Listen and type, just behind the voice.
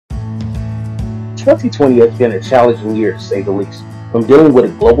2020 has been a challenging year to say the least, from dealing with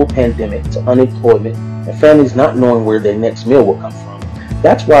a global pandemic to unemployment and families not knowing where their next meal will come from.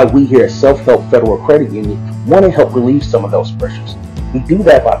 That's why we here at Self-Help Federal Credit Union want to help relieve some of those pressures. We do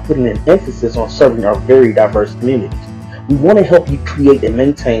that by putting an emphasis on serving our very diverse communities. We want to help you create and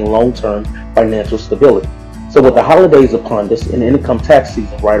maintain long-term financial stability. So with the holidays upon us and income tax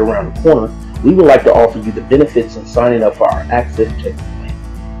season right around the corner, we would like to offer you the benefits in signing up for our Access Checking Plan.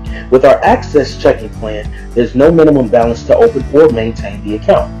 With our Access Checking Plan, there's no minimum balance to open or maintain the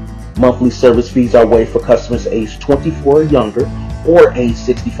account. Monthly service fees are waived for customers aged 24 or younger or age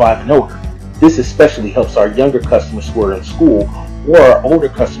 65 and older. This especially helps our younger customers who are in school or our older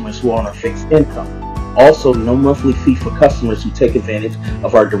customers who are on a fixed income. Also, no monthly fee for customers who take advantage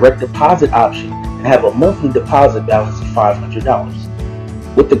of our direct deposit option and have a monthly deposit balance of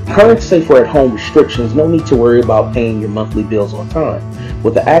 $500. With the current safer at home restrictions, no need to worry about paying your monthly bills on time.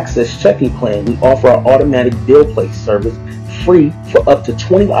 With the Access Checking Plan, we offer our automatic bill place service free for up to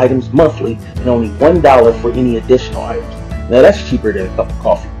 20 items monthly and only $1 for any additional items. Now that's cheaper than a cup of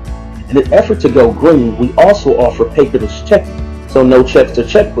coffee. In an effort to go green, we also offer paperless checking, so no checks or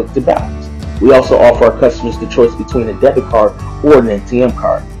checkbook to balance. We also offer our customers the choice between a debit card or an ATM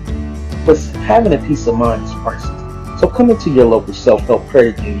card. But having a peace of mind is priceless. So come into your local self-help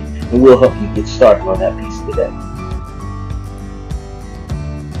credit union and we'll help you get started on that piece today.